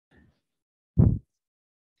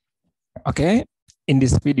Okay, in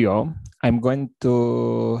this video, I'm going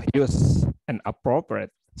to use an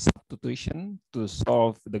appropriate substitution to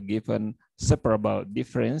solve the given separable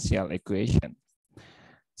differential equation.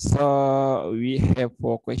 So we have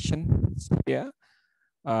 4 questions here.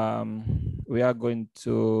 We are going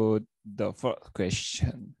to the first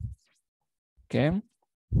question. Okay.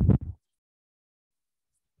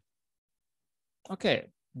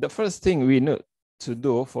 Okay, the first thing we need to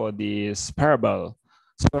do for the separable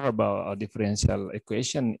or differential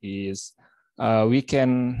equation is we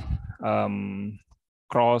can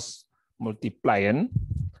cross multiplying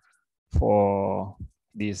for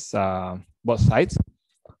this both sides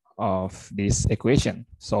of this equation.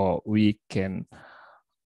 So we can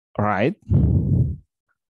write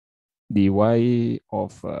dy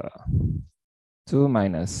of 2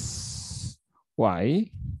 minus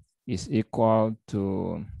y is equal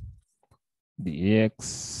to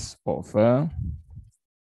dx over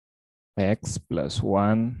x plus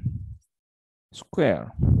 1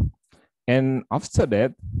 square. And after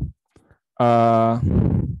that,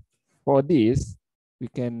 for this, we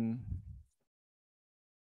can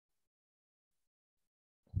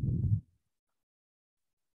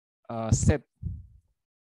set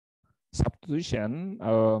substitution,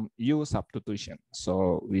 U-substitution.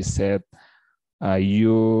 So we said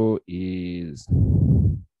U is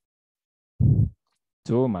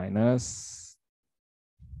 2 minus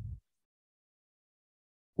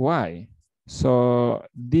y. So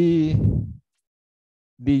du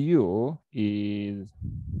is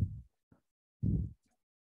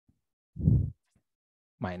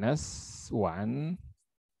minus 1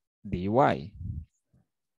 dy.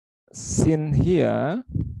 Since here,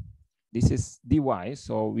 this is dy,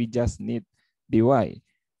 so we just need dy.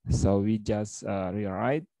 So we just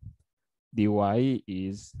rewrite dy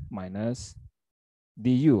is minus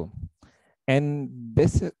du. And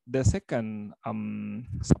this, the second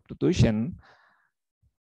substitution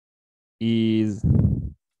is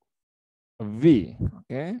v,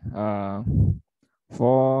 okay?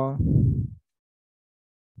 For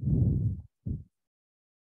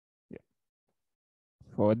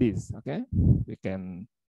this, okay? We can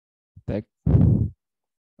take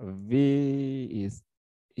v is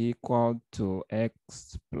equal to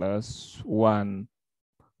x plus 1.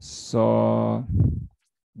 So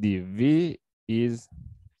dv is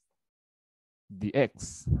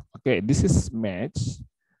dx. Okay, this is matched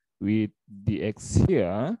with dx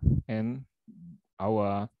here and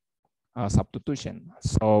our substitution.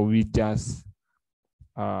 So we just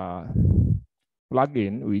plug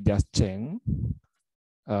in, we just change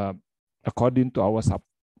according to our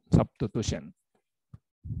substitution.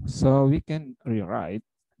 So we can rewrite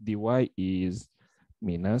dy is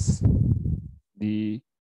minus du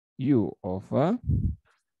over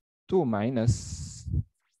 2 minus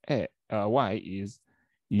y is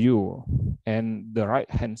u, and the right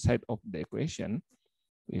hand side of the equation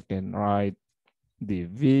we can write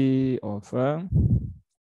dv over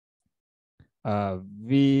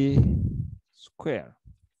v square.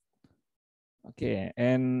 Okay,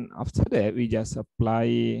 and after that we just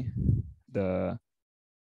apply the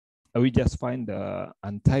we just find the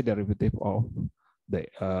antiderivative of the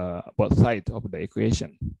both sides of the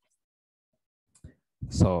equation.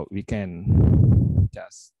 So we can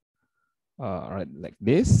just write like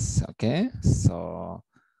this. Okay, so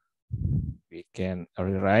we can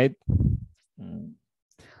rewrite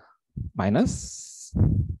minus,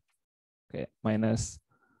 okay, minus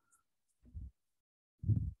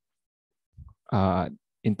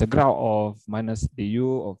integral of minus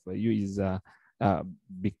du of u is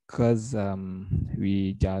because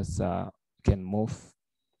we just can move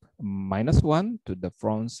minus 1 to the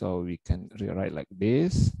front, so we can rewrite like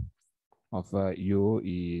this of u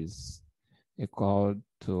is equal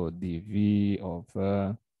to dv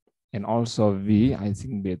over, and also v, I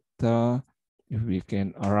think better if we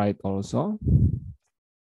can write also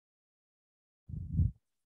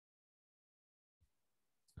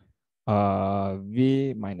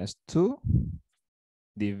v minus 2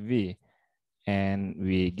 dv, and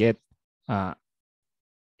we get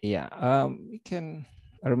we can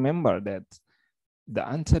remember that the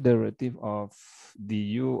antiderivative of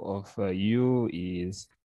du of u is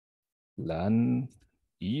ln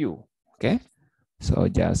u. Okay, so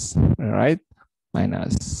just write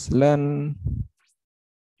minus ln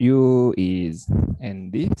u is,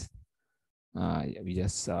 and this we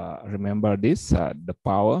just remember this, the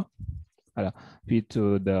power p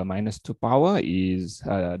to the minus 2 power is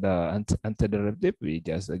the antiderivative. We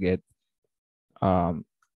just get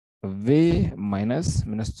v minus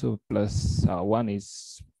 2 plus 1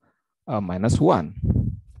 is minus 1.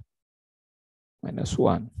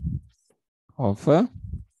 over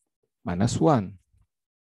minus 1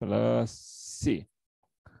 plus C.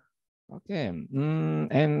 Okay,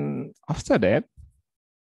 and after that,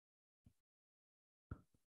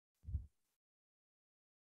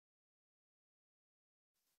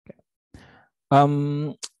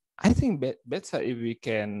 I think better if we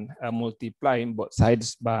can multiply both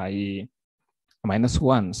sides by minus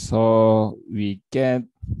 1. So we get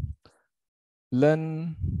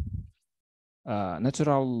learn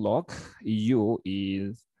natural log U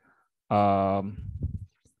is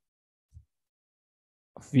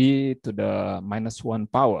V to the minus 1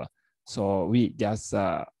 power. So we just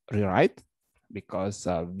rewrite because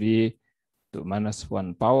V to minus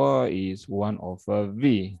 1 power is 1 over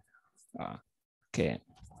V. Okay,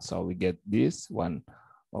 so we get this 1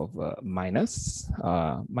 over minus,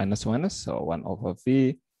 so 1 over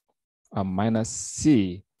V minus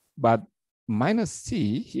C. But minus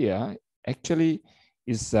C here actually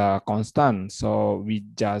is constant. So we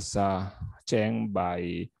just change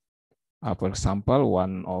by, for example,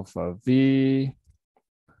 1 over V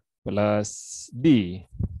plus D.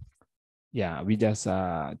 Yeah, we just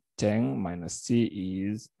change minus C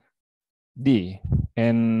is D.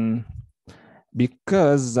 And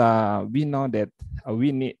because we know that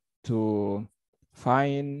we need to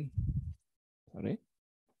find,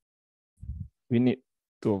 we need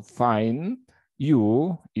to find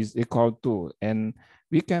U is equal to, and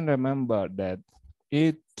we can remember that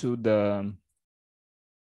e to the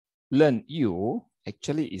learn U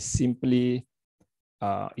actually is simply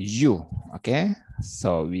U, okay?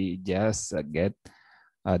 So we just get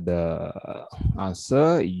the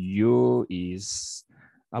answer U is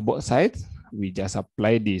both sides. We just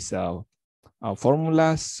apply this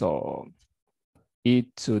formula. So e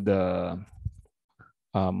to the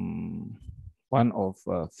 1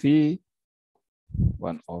 over V,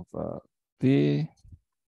 1 over V,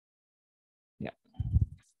 yeah,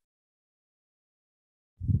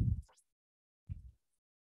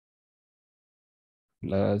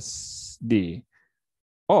 plus D,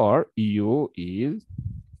 or U is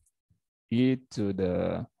e to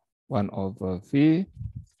the 1 over V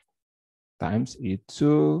times e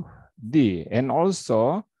to D. And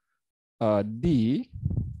also D,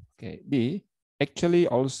 okay, D actually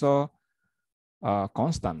also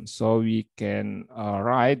constant. So we can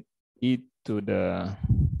write e to the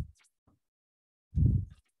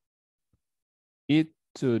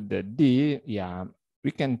D, yeah,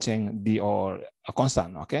 we can change D or a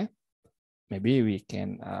constant, okay? Maybe we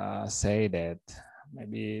can say that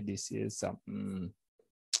maybe this is some,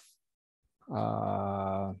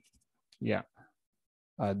 yeah,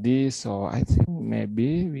 this, so I think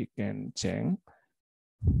maybe we can change.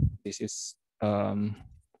 This is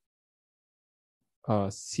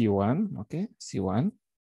C1, okay, C1.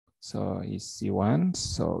 So it's C1,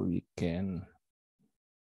 so we can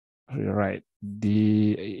rewrite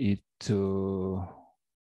D to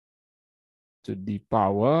the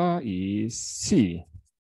power is C.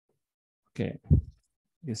 Okay,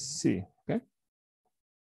 is C, okay?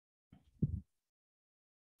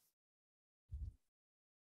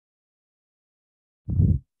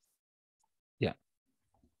 Yeah.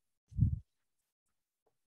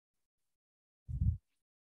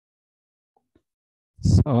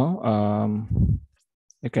 So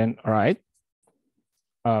you can write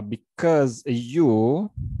because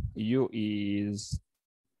U is,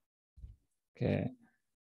 okay,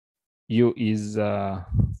 U is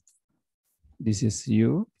this is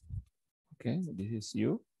U, okay, this is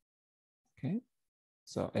U, okay,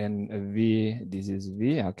 so and V, this is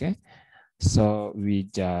V, okay, so we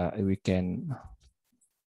can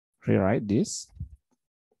rewrite this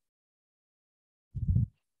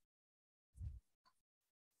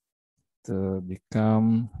to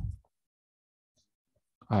become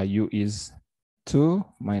U is 2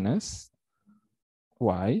 minus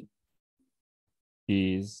Y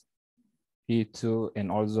is E2,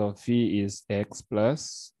 and also V is X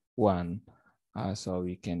plus 1. So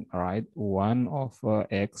we can write 1 over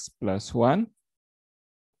X plus 1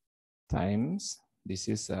 times, this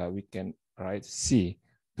is, we can write C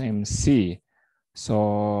times C.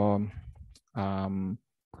 So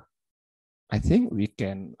I think we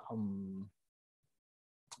can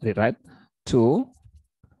rewrite 2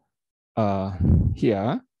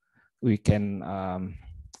 here. We can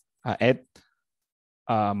add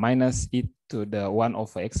minus e to the 1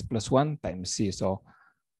 over X plus 1 times C. So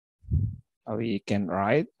we can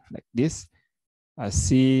write like this,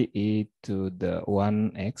 C e to the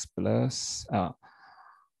 1X plus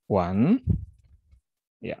 1,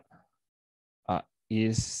 yeah,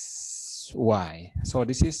 is Y. So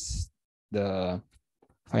this is the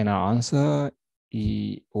final answer.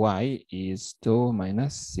 y is 2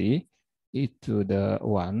 minus c e to the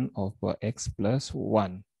 1 over x plus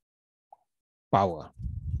 1 power.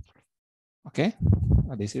 Okay,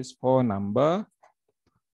 this is for number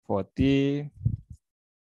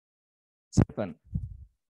 47.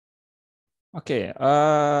 Okay,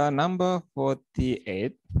 number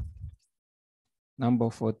 48. Number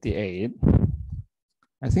 48.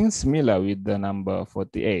 I think similar with the number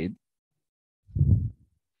 48.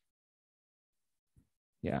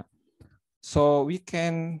 Yeah. So we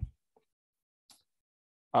can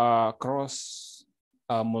cross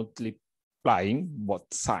multiplying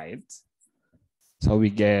both sides. So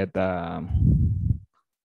we get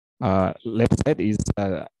left side is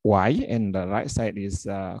y and the right side is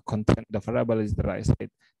content. The variable is the right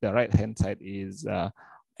side. The right hand side is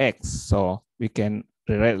x. So we can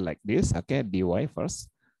rewrite like this. Okay, dy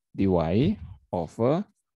first, dy over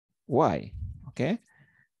y. Okay,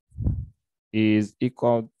 is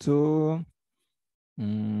equal to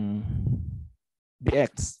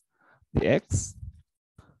dx, x,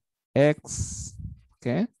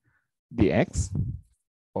 okay, dx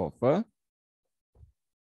over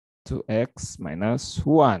 2x minus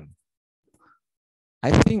 1.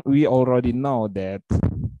 I think we already know that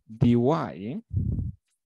dy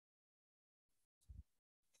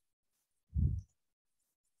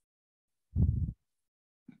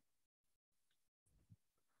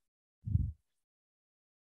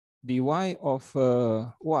of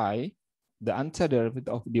y, the answer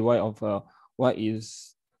derivative of dy of y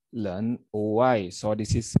is ln y. So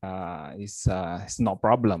this is no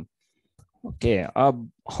problem. Okay.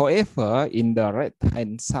 However, in the right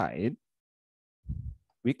hand side,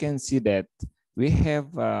 we can see that we have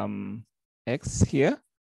x here,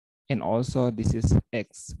 and also this is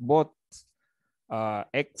x. Both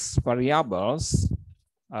x variables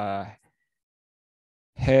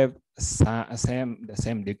have the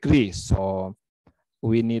same degree, so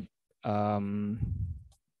we need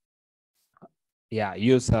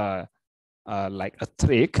use like a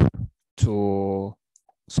trick to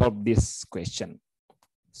solve this question.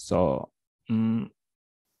 So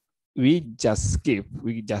we just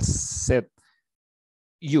set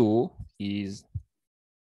u is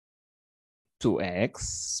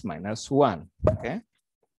 2x minus 1. Okay,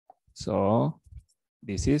 so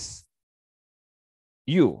this is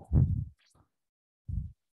u,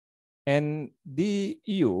 and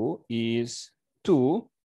du is 2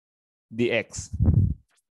 dx.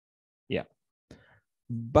 Yeah,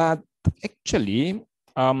 but actually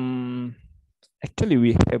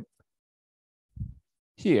we have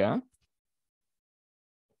here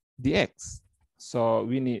dx, so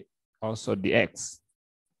we need also dx.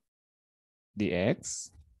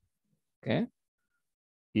 Okay,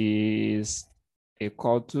 is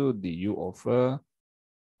equal to du over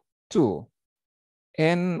 2.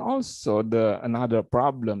 And also another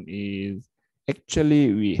problem is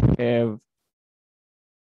actually we have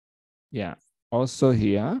also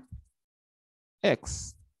here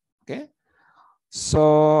x. Okay,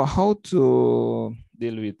 so how to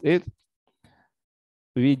deal with it?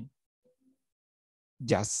 We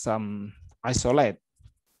just isolate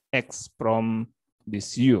x from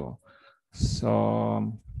this u.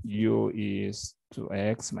 So u is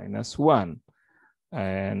 2x minus 1,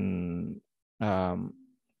 and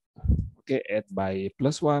okay, add by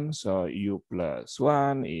plus 1, so u plus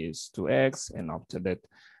 1 is 2x, and after that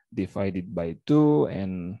divided by 2,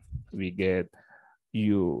 and we get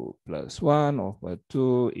u plus 1 over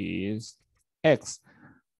 2 is x.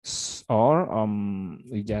 Or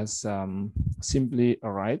we just simply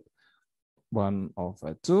write 1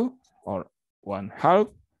 over 2, or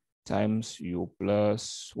 1/2 times u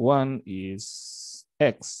plus 1 is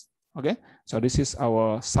x. Okay, so this is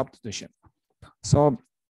our substitution. So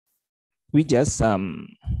we just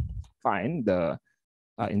find the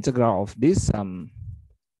integral of this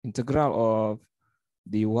integral of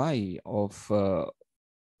dy of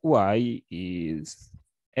y is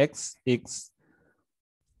x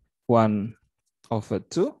 1 over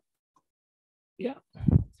 2,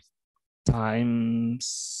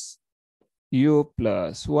 times u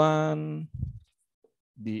plus 1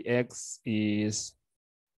 dx is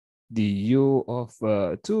du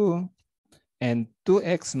over 2, and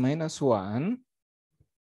 2x minus 1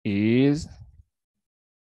 is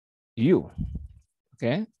u.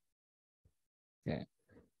 Okay.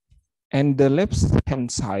 And the left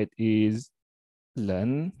hand side is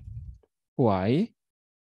ln y,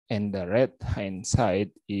 and the right hand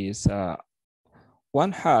side is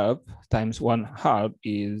 1/2 times 1/2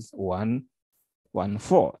 is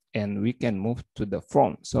 1/4, and we can move to the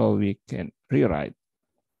front, so we can rewrite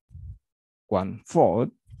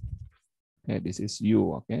 1/4 Okay, this is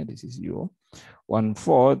U. Okay, this is U.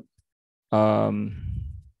 1/4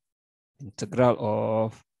 integral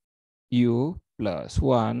of U plus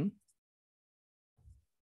 1.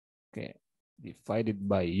 Okay, divided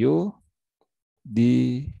by U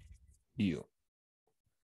du.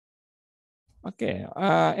 Okay,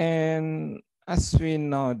 and as we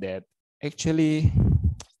know that actually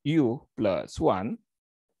U plus 1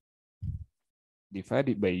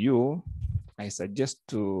 divided by U, I suggest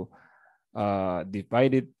to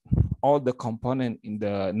divide it all the component in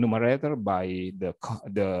the numerator by the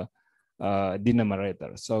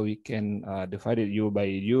denominator. So we can divide it U by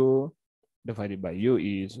U. Divided by U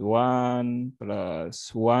is 1 plus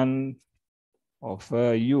 1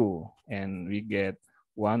 over U, and we get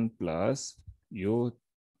 1 plus U.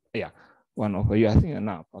 Yeah, 1 over U. I think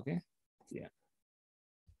enough. Okay. Yeah.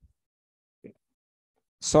 Okay.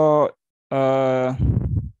 So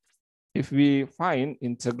if we find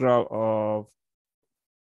integral of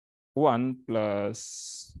 1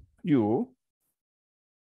 plus U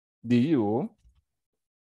du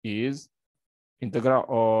is integral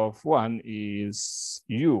of 1 is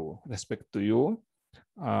U respect to U,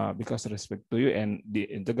 because respect to U, and the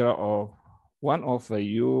integral of 1 over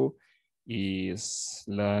U is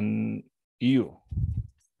ln U.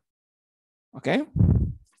 Okay,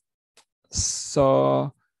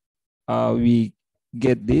 so we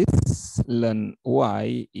get this ln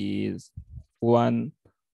Y is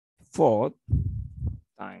 1/4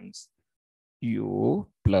 times U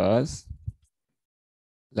plus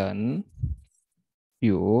ln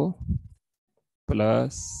U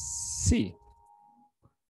plus C.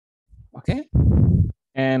 Okay,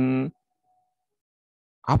 and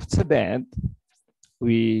after that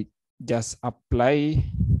we just apply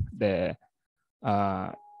the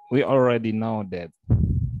we already know that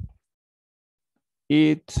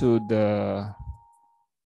e to the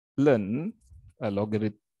ln a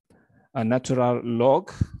logarithm, a natural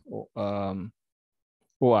log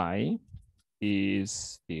y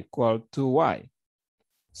is equal to y.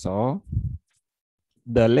 So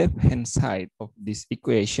the left hand side of this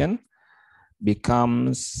equation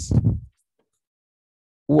becomes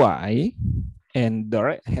y, and the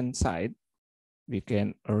right hand side we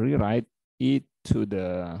can rewrite it to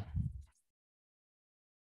the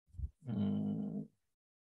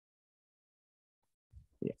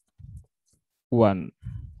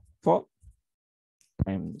 1/4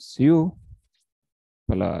 times U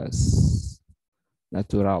plus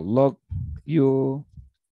natural log U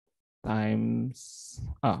times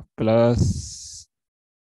plus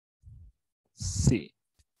C.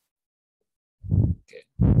 Okay.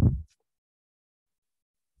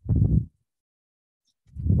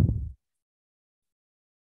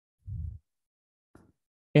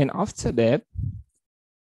 And after that,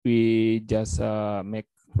 we just make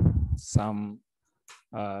some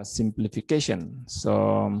simplification.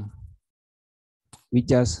 So we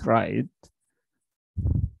just write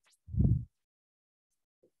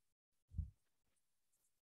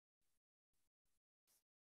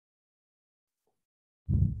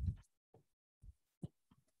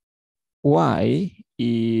y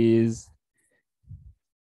is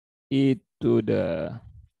e to the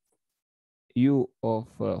U of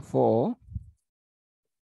 4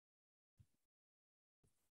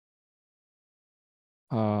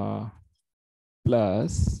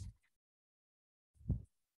 plus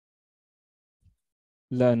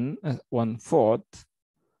ln 1/4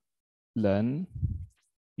 ln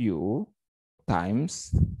U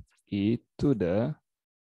times e to the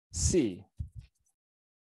C.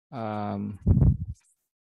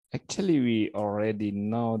 Actually, we already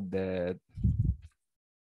know that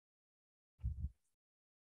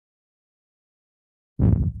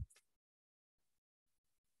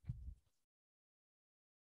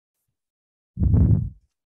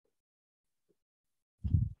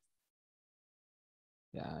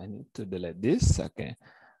I need to delete this. Okay.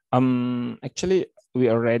 Actually, we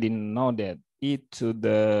already know that e to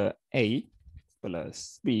the A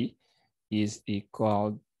plus B is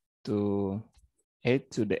equal to a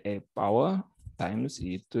to the A power times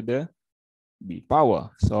e to the B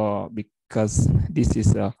power. So because this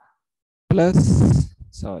is a plus,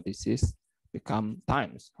 so this is become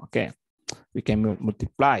times. Okay, we can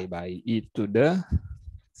multiply by e to the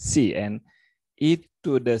C, and e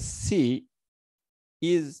to the C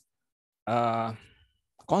is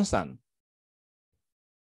constant.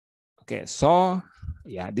 Okay, so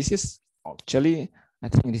yeah, this is actually, I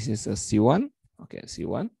think this is a C1. Okay,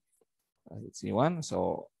 C1. C1.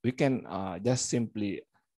 So we can just simply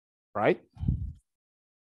write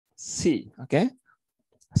C. Okay.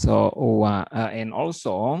 So and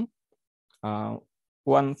also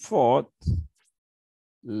 1/4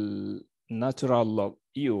 natural log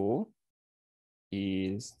u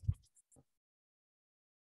is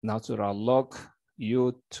natural log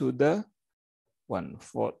u to the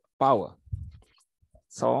 1/4 power.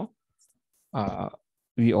 So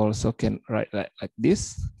we also can write like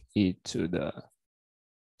this, e to the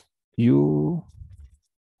u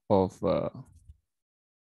of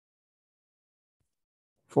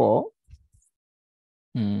 4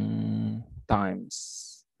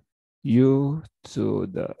 times u to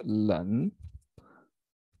the ln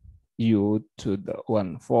u to the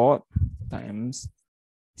 1/4 times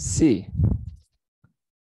c,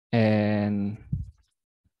 and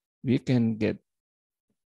we can get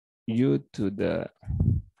u to the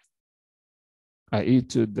e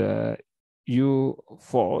to the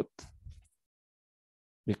u/4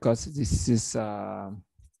 because this is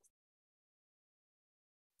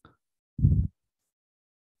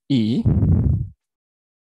e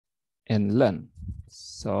and ln.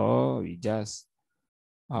 So we just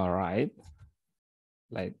write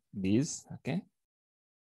like this, okay?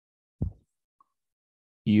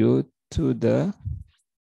 U to the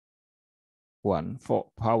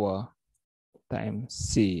 1/4 power times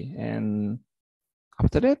c, and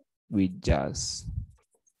after that we just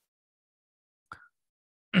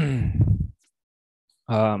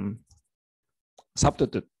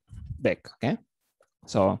substitute back, okay?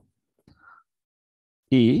 So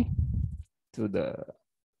e to the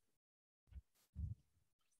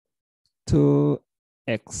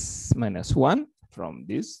 2x minus 1 from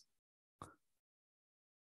this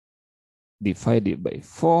divided by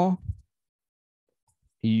 4,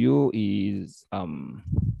 u is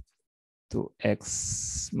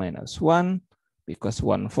 2x minus 1 because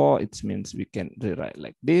 1/4 it means we can rewrite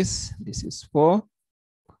like this. This is 4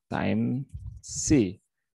 times c,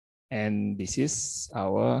 and this is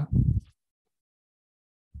our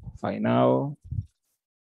final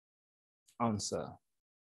answer.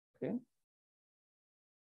 Okay.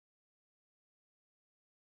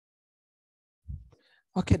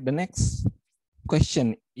 Okay, the next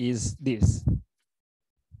question is this.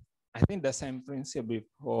 I think the same principle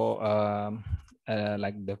before,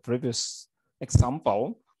 like the previous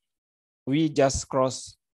example, we just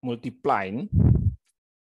cross multiplying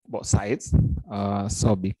both sides.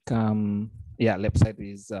 So become, yeah, left side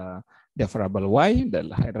is the variable y, the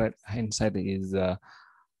right hand side is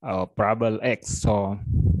variable x. So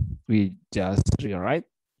we just rewrite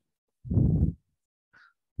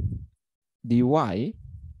dy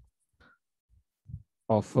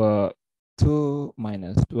of 2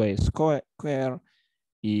 minus y square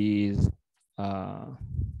is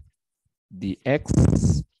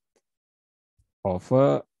dx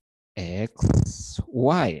over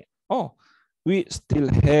xy. Oh, we still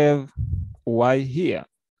have y here.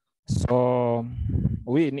 So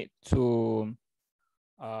we need to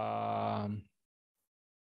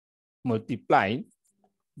multiply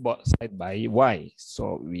both sides by y.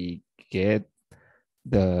 So we get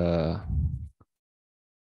the,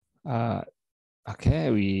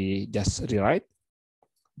 okay, we just rewrite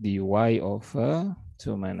dy over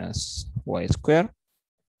 2 minus y square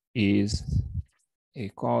is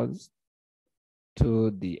equals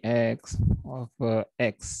to dx over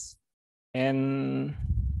x. And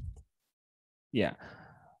yeah,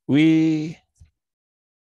 we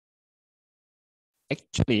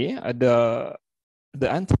actually the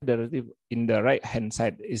antiderivative in the right hand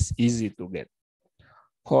side is easy to get.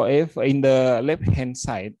 However, in the left hand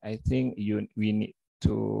side, I think we need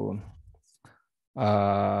to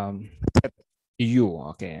set u.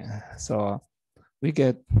 Okay, so we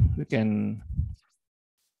can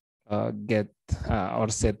get or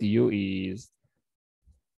set u is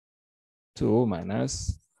 2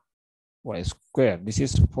 minus y squared. This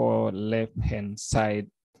is for left hand side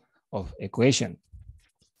of equation.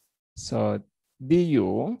 So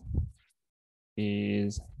du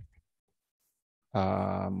is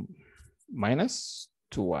minus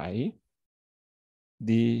 2y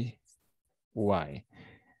dy.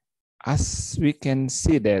 As we can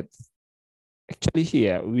see that actually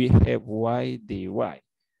here we have y dy.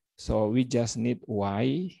 So we just need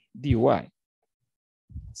y dy.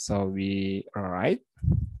 So we write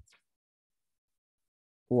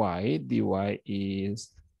y dy is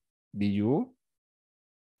du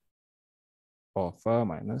over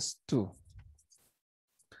minus 2.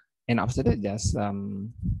 And after that, just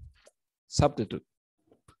substitute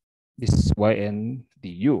this y and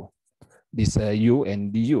du, this u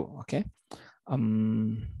and du. Okay.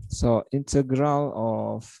 So integral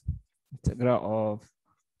of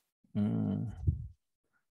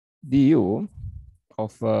du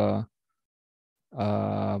of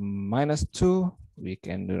minus 2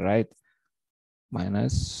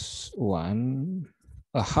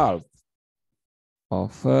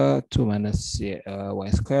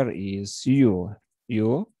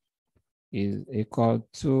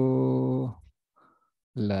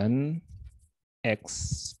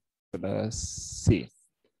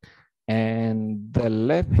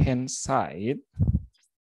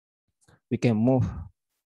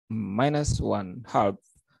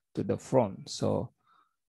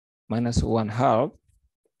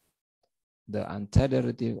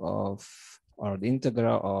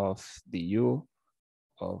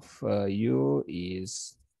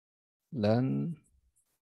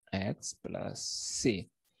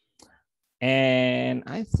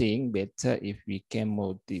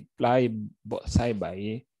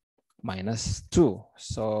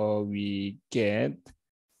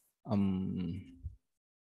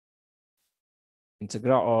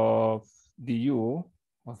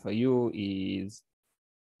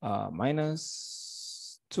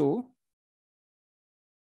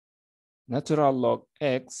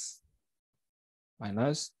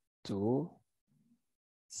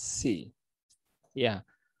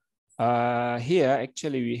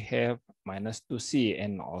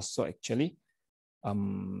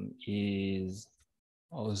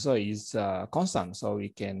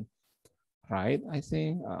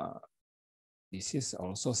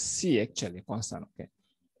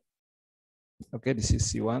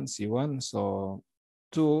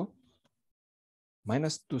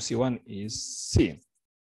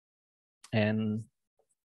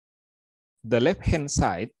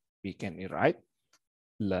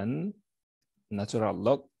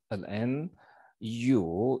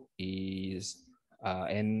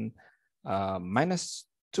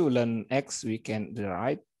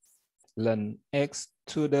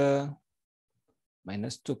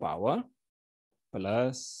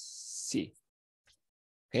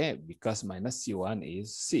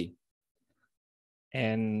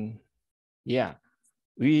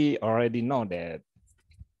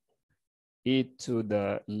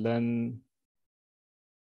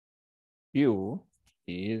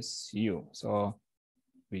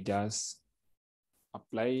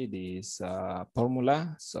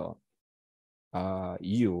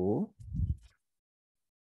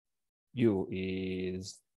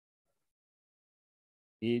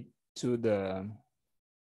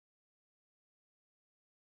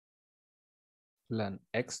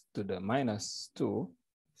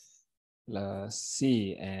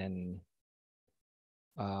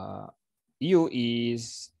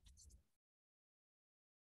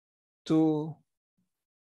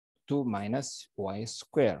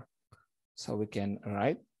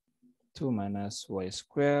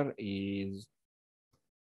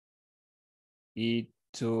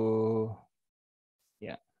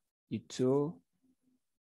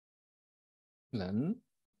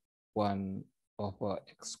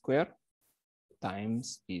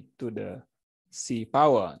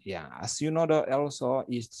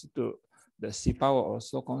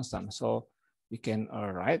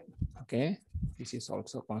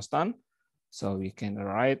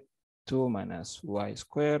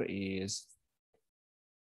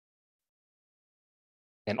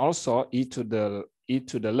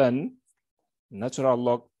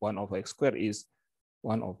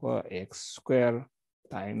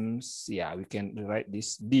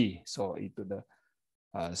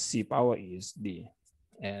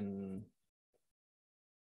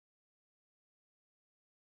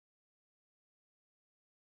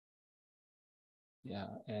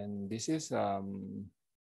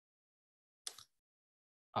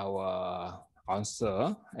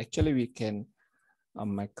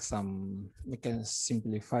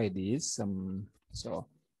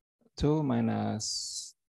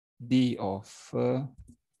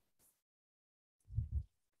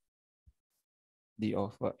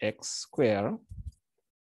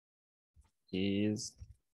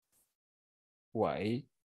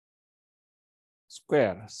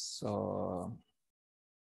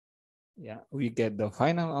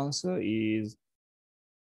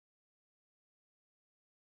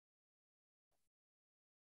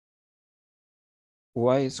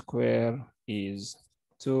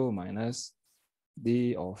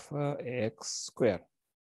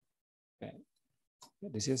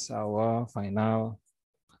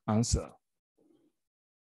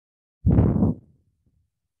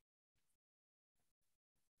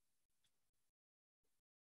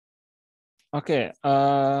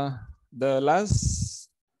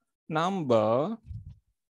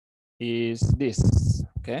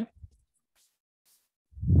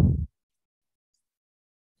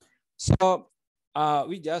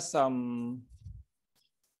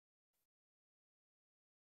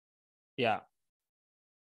 yeah,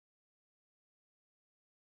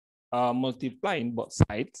 multiplying both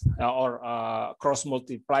sides or cross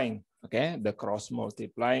multiplying. Okay, the cross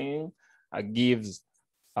multiplying gives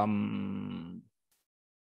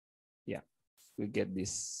yeah, we get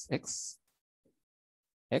this x.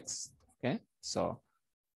 Okay, so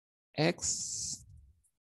x,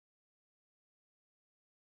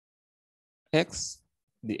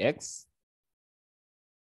 the x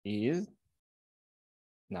is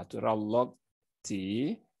natural log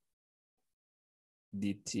t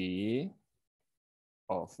dt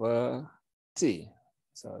over t.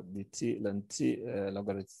 So dt ln t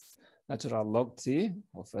logarithm natural log t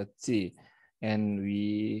over t, and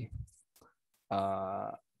we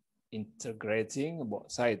integrating both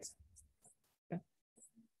sides. Okay.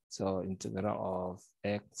 So integral of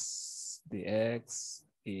x dx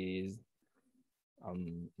is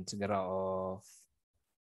integral of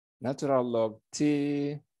natural log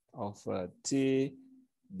t over t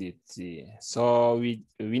dt. So we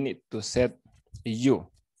need to set u.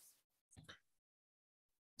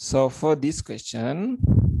 So for this question,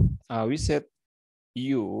 we set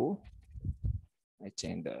u. I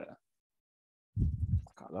change the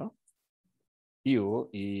color. U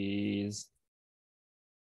is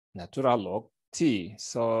natural log t.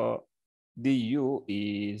 So du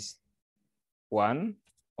is 1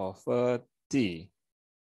 over t.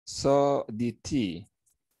 So dt.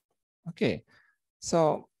 Okay.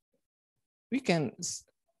 So we can see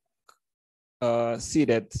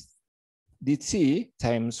that dt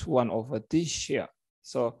times 1 over t here.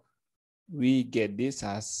 So we get this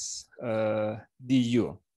as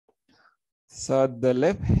du. So the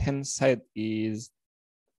left hand side is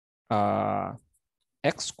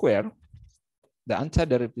x squared. The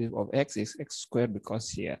antiderivative of x is x squared because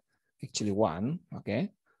here actually 1,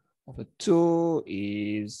 okay, over 2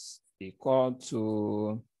 is equal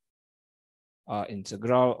to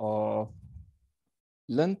integral of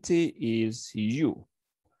ln t is u,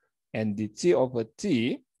 and dt over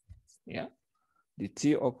t, yeah,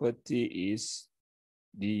 dt over t is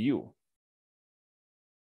du.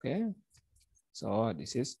 Okay, so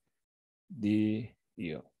this is du.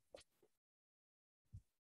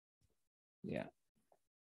 Yeah.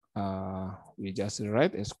 We just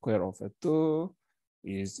write a square over 2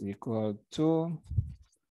 is equal to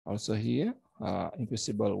also here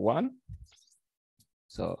invisible 1.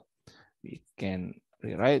 So we can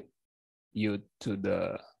rewrite u to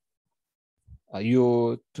the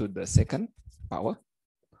second power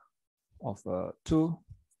of 2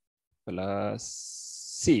 plus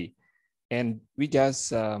c, and we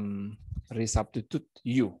just resubstitute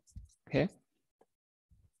u. Okay,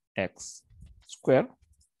 x square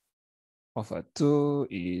over 2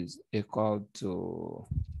 is equal to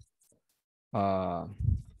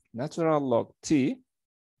natural log t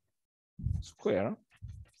square,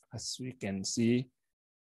 as we can see.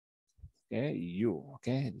 Okay, u.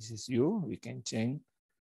 Okay, this is u. We can change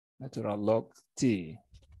natural log t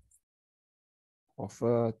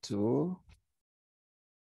over 2.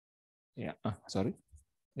 Yeah, sorry.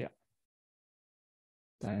 Yeah,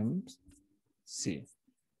 times c.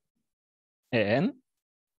 And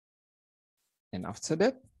after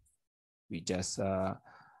that, we just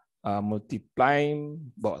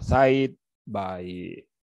multiplying both sides by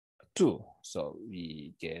 2. So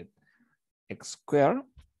we get x squared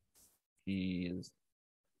is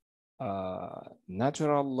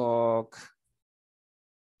natural log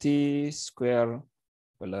t squared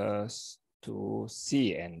plus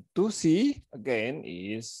 2c, and 2c again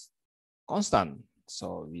is constant.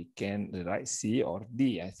 So we can write c or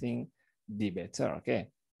d. I think d better. Okay,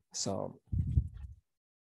 so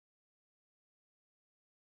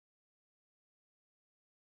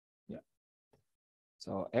yeah,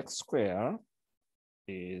 so x squared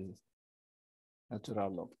is natural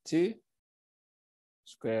log t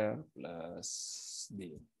square plus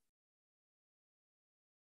d.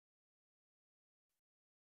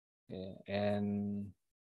 Okay, and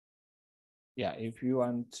yeah, if you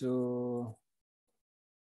want to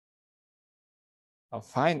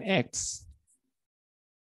find x,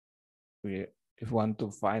 if you want to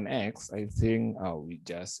find x, I think we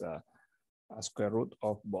just square root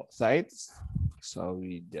of both sides. So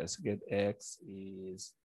we just get x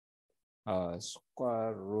is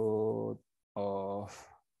square root of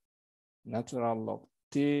natural log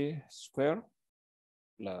t square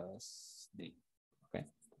plus d. Okay,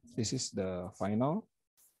 this is the final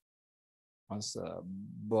answer.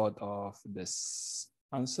 Both of this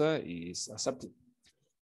answer is accepted.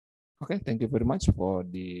 Okay, thank you very much for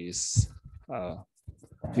this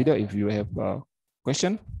video. If you have a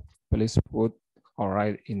question, please put or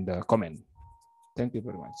write in the comment. Thank you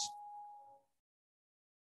very much.